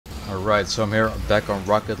Alright, so I'm here back on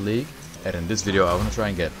Rocket League, and in this video I want to try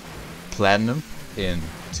and get Platinum in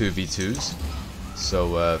 2v2s.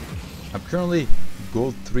 So I'm currently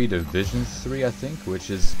Gold 3 Division 3 I think, which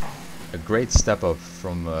is a great step up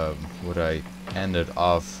from what I ended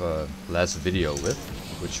off last video with,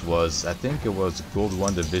 which was, I think it was Gold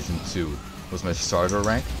 1 Division 2 was my starter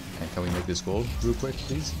rank. And can we make this gold real quick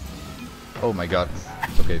please? Oh my god.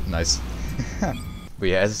 Okay, nice. But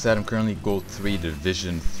yeah, as I said, I'm currently Gold 3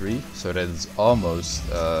 Division 3, so that is almost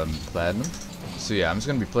Platinum. So yeah, I'm just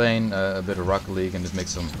gonna be playing a bit of Rocket League and just make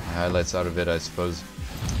some highlights out of it, I suppose.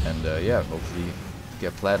 And yeah, hopefully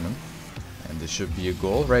get Platinum. And this should be a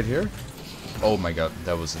goal right here. Oh my god,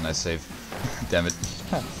 that was a nice save. Damn it.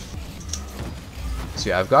 So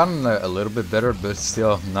yeah, I've gotten a little bit better, but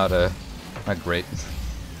still not great.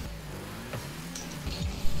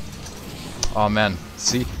 Oh man,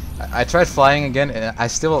 see, I tried flying again, and I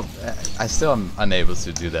still am unable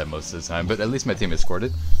to do that most of the time. But at least my teammate scored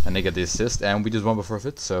it, and they got the assist, and we just won before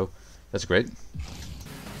forfeit, so that's great.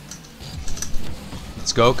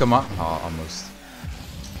 Let's go, come on. Oh, almost.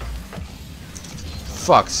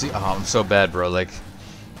 Fuck, see, oh, I'm so bad, bro. Like,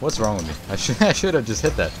 what's wrong with me? I should have just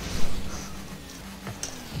hit that.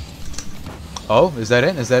 Oh, is that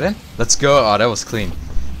in? Is that in? Let's go. Oh, that was clean.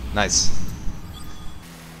 Nice.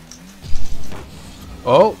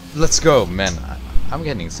 Oh, let's go, man. I'm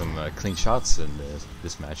getting some clean shots in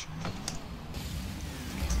this match.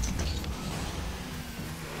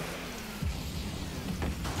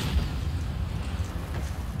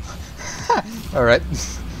 Alright,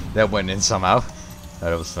 that went in somehow. Oh,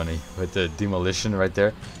 that was funny, with the demolition right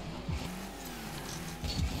there.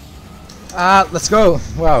 Ah, let's go!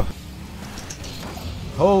 Wow.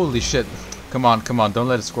 Holy shit. Come on, don't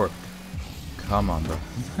let it score. Come on, bro.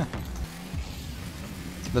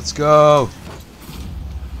 Let's go!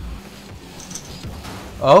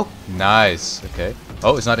 Oh, nice. Okay.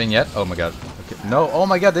 Oh, it's not in yet? Oh my god. Okay. No, oh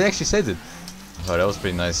my god, they actually saved it. Oh, that was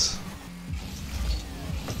pretty nice.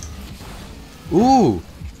 Ooh!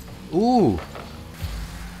 Ooh!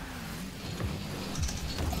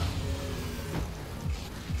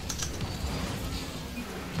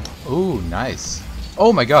 Ooh, nice.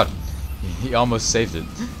 Oh my god! He almost saved it.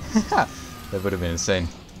 That would have been insane.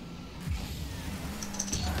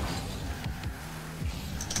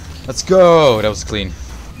 Let's go! That was clean.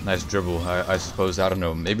 Nice dribble, I suppose. I don't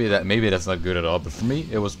know. Maybe that's not good at all, but for me,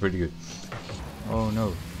 it was pretty good. Oh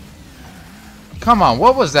no! Come on!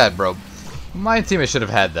 What was that, bro? My teammate should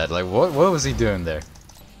have had that. Like, what was he doing there?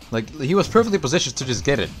 Like, he was perfectly positioned to just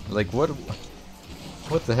get it. Like, what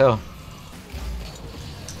the hell?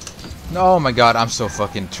 No, oh my god! I'm so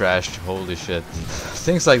fucking trashed. Holy shit!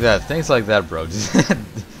 Things like that, bro,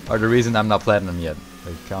 are the reason I'm not platinum yet.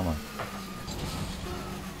 Like, come on.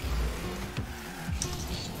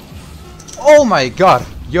 Oh my god!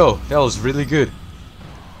 Yo, that was really good.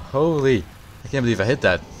 Holy. I can't believe I hit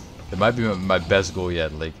that. It might be my best goal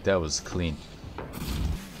yet. Like, that was clean.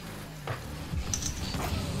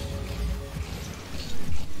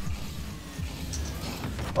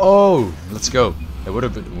 Oh! Let's go. It would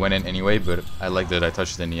have went in anyway, but I like that I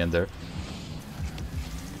touched it in the end there.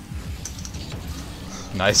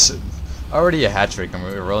 Nice. Already a hat trick, and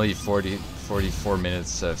we're only 44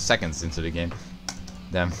 minutes, seconds into the game.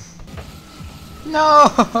 Damn. No!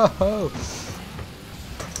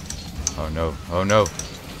 Oh no, oh no.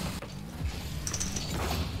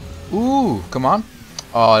 Ooh, come on.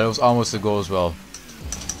 Oh, that was almost a goal as well.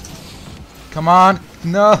 Come on!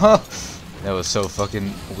 No! That was so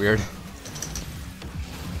fucking weird.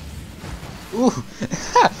 Ooh!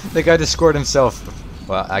 The guy just scored himself.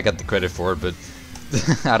 Well, I got the credit for it, but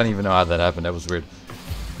I don't even know how that happened. That was weird.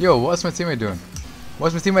 Yo, what's my teammate doing?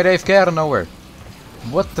 What's my teammate AFK out of nowhere?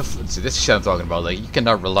 What the f— see, this shit I'm talking about. Like, you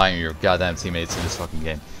cannot rely on your goddamn teammates in this fucking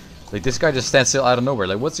game. Like, this guy just stands still out of nowhere.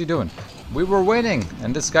 Like, what's he doing? We were winning,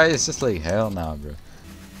 and this guy is just like, hell nah, bro.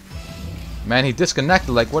 Man, he disconnected.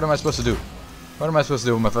 Like, what am I supposed to do? What am I supposed to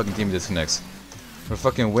do when my fucking team disconnects? We're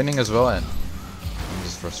fucking winning as well, and I'm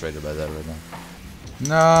just frustrated by that right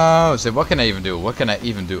now. No! So what can I even do? What can I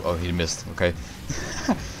even do? Oh, he missed. Okay.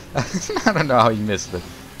 I don't know how he missed, but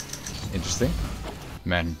interesting.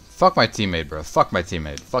 Man, fuck my teammate, bro. Fuck my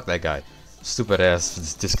teammate. Fuck that guy. Stupid ass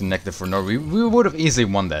just disconnected for no reason. We would have easily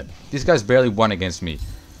won that. These guys barely won against me.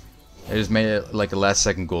 They just made it like a last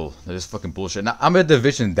second goal. That is fucking bullshit. Now I'm a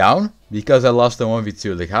division down because I lost the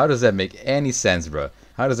 1v2. Like, how does that make any sense, bro?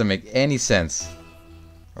 How does that make any sense?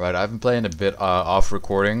 Alright, I've been playing a bit off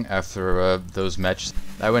recording after those matches.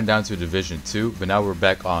 I went down to Division 2, but now we're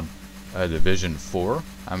back on Division 4.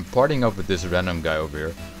 I'm partying up with this random guy over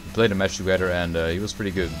here. We played a match together and he was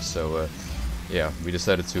pretty good. So yeah, we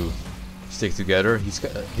decided to stick together.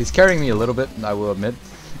 He's carrying me a little bit, I will admit.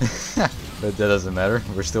 But that doesn't matter.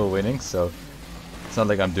 We're still winning, so it's not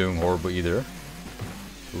like I'm doing horrible either.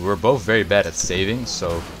 We're both very bad at saving,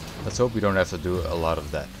 so let's hope we don't have to do a lot of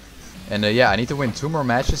that. And yeah, I need to win 2 more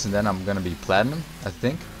matches and then I'm gonna be platinum, I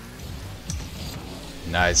think.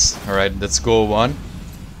 Nice. Alright, that's goal 1.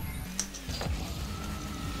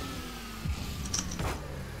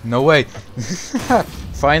 No way.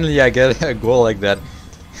 Finally I get a goal like that.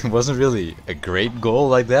 It wasn't really a great goal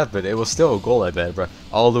like that, but it was still a goal like that, bro.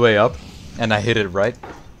 All the way up, and I hit it right.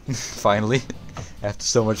 Finally, after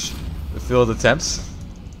so much failed attempts.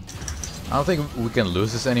 I don't think we can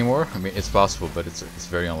lose this anymore. I mean, it's possible, but it's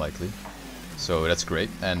very unlikely. So that's great,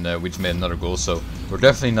 and we just made another goal, so we're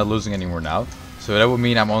definitely not losing anymore now. So that would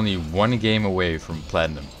mean I'm only 1 game away from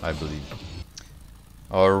platinum, I believe.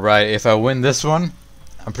 Alright, if I win this one,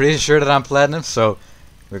 I'm pretty sure that I'm platinum, so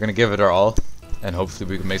we're gonna give it our all. And hopefully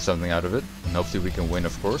we can make something out of it. And hopefully we can win,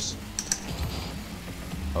 of course.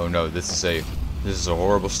 Oh no, this is a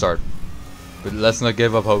horrible start. But let's not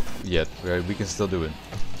give up hope yet. We can still do it.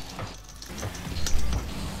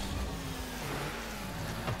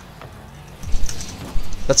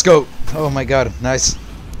 Let's go! Oh my god, nice.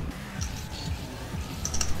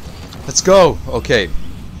 Let's go! Okay.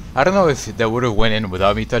 I don't know if that would have went in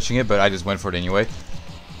without me touching it, but I just went for it anyway.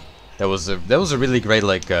 That was a really great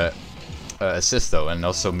assist though, and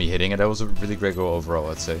also me hitting it. That was a really great goal overall,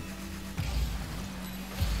 I'd say.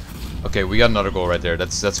 Okay, we got another goal right there.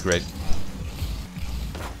 That's great.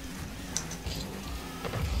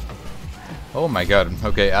 Oh my god.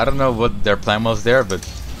 Okay, I don't know what their plan was there, but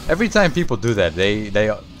every time people do that,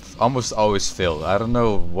 they almost always fail. I don't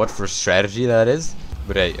know what for strategy that is,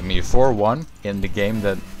 but hey, I mean 4-1 in the game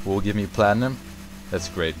that will give me platinum. That's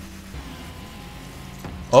great.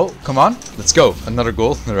 Oh, come on. Let's go. Another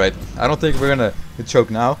goal. Alright. I don't think we're gonna choke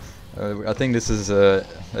now. I think this is a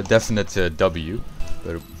definite W.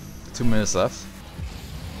 But 2 minutes left.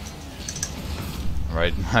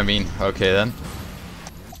 Alright. I mean, okay then.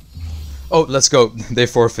 Oh, let's go. They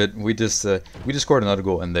forfeit. We just scored another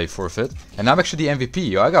goal and they forfeit. And I'm actually the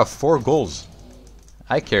MVP. Yo, I got 4 goals.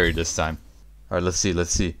 I carried this time. Alright, let's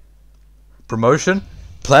see. Promotion?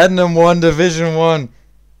 Platinum 1, Division 1.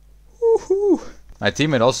 Woohoo! My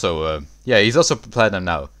teammate also, yeah, he's also platinum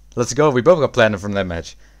now. Let's go, we both got platinum from that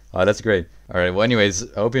match. Oh, that's great. Alright, well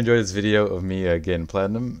anyways, I hope you enjoyed this video of me getting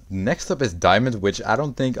platinum. Next up is diamond, which I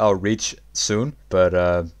don't think I'll reach soon. But,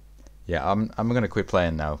 yeah, I'm gonna quit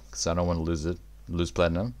playing now, because I don't want to lose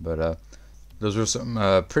platinum. But, those were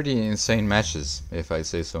some pretty insane matches, if I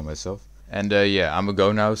say so myself. And, yeah, I'm gonna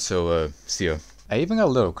go now, so, see ya. I even got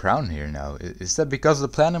a little crown here now. Is that because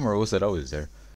of the platinum, or was that always there?